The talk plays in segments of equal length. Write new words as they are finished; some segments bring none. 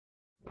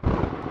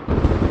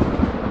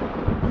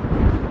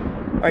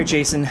All right,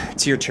 Jason,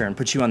 it's your turn.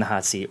 Put you on the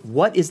hot seat.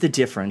 What is the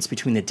difference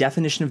between the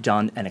definition of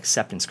done and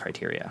acceptance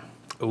criteria?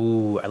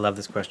 Ooh, I love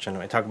this question.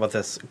 I talk about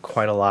this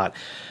quite a lot.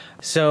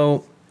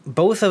 So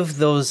both of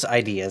those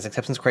ideas,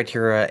 acceptance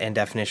criteria and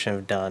definition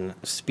of done,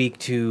 speak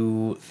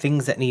to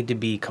things that need to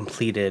be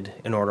completed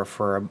in order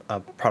for a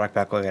product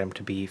backlog item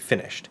to be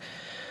finished.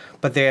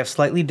 But they have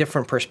slightly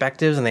different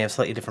perspectives and they have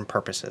slightly different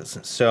purposes.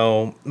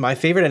 So my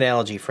favorite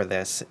analogy for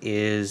this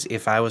is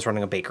if I was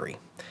running a bakery.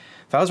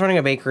 If I was running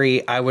a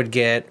bakery, I would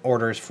get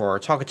orders for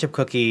chocolate chip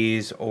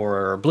cookies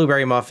or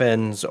blueberry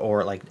muffins,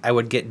 or like I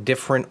would get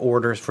different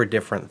orders for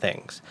different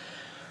things.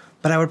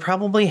 But I would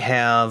probably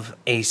have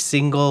a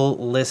single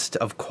list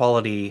of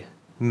quality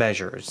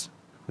measures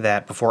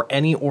that before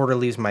any order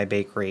leaves my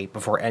bakery,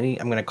 I'm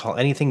going to call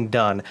anything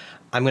done,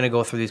 I'm going to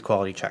go through these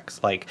quality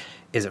checks. Like,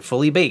 is it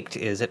fully baked?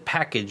 Is it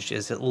packaged?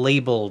 Is it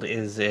labeled?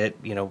 Is it,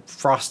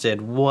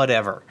 frosted?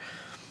 Whatever.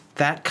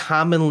 That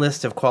common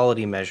list of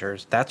quality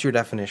measures, that's your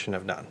definition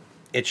of done.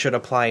 It should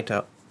apply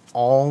to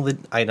all the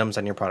items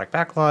on your product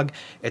backlog.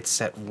 It's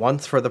set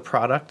once for the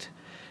product.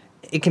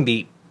 It can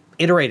be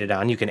iterated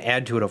on. You can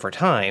add to it over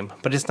time,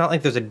 but it's not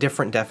like there's a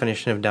different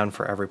definition of done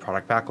for every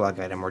product backlog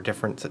item or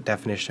different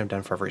definition of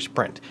done for every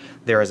sprint.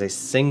 There is a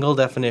single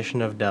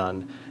definition of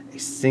done, a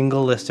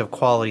single list of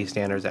quality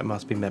standards that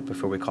must be met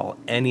before we call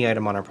any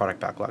item on our product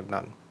backlog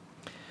done.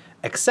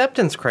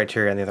 Acceptance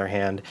criteria, on the other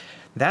hand,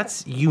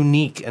 that's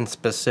unique and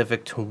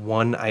specific to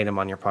one item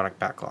on your product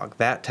backlog.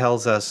 That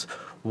tells us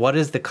what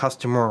is the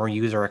customer or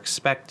user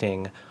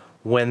expecting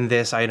when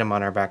this item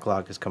on our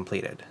backlog is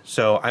completed.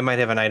 So I might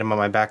have an item on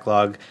my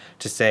backlog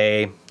to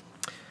say,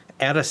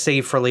 add a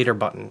save for later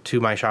button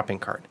to my shopping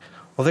cart.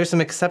 Well, there's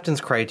some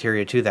acceptance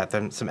criteria to that,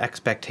 then some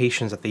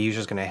expectations that the user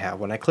is going to have.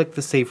 When I click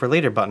the save for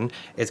later button,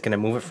 it's going to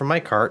move it from my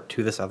cart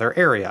to this other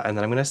area, and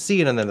then I'm going to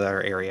see it in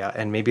another area,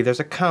 and maybe there's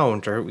a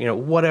count or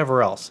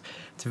whatever else.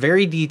 It's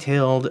very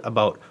detailed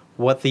about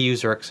what the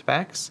user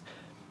expects,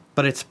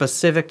 but it's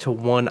specific to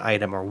one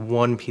item or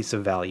one piece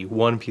of value,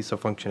 one piece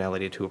of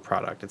functionality to a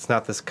product. It's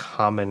not this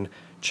common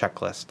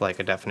checklist like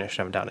a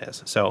definition of done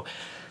is. So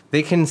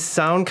they can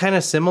sound kind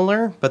of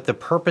similar, but the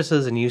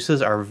purposes and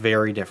uses are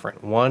very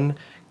different. One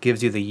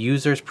gives you the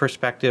user's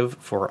perspective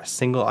for a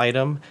single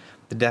item.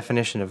 The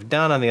definition of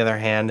done, on the other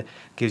hand,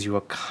 gives you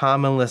a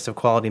common list of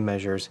quality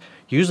measures,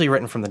 usually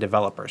written from the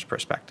developer's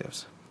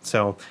perspectives.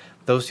 So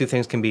those two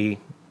things can be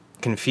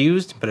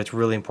confused, but it's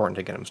really important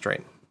to get them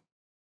straight.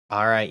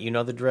 All right, you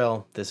know the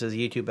drill. This is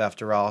YouTube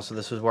after all, so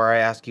this is where I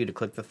ask you to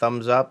click the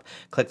thumbs up,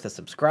 click the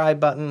subscribe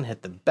button,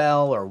 hit the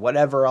bell, or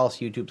whatever else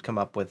YouTube's come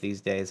up with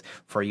these days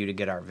for you to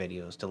get our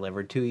videos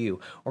delivered to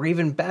you. Or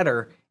even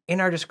better, in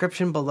our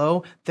description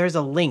below, there's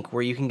a link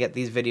where you can get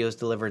these videos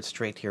delivered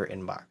straight to your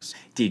inbox.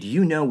 Did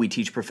you know we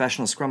teach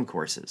Professional Scrum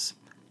courses?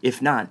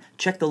 If not,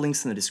 check the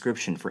links in the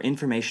description for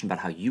information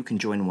about how you can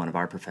join one of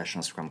our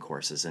Professional Scrum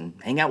courses and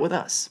hang out with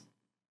us.